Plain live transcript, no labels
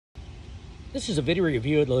This is a video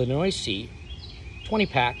review of the Lnoicy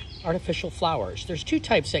 20-pack artificial flowers. There's two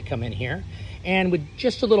types that come in here, and with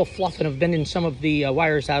just a little fluffing of bending some of the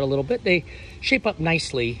wires out a little bit, they shape up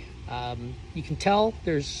nicely. You can tell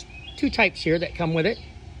there's two types here that come with it,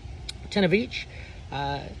 10 of each.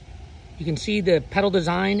 You can see the petal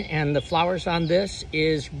design and the flowers on this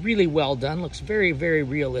is really well done. Looks very, very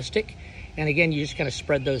realistic. And again, you just kind of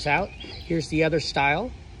spread those out. Here's the other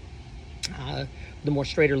style. The more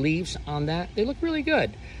straighter leaves on that. They look really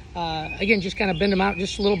good. Again, just kind of bend them out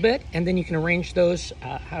just a little bit, and then you can arrange those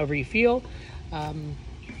however you feel.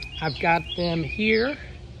 I've got them here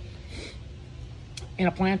in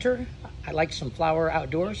a planter. I like some flower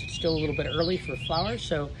outdoors. It's still a little bit early for flowers,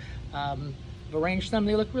 so I've arranged them.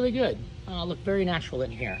 They look really good. Look very natural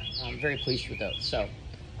in here. I'm very pleased with those. So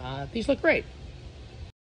these look great.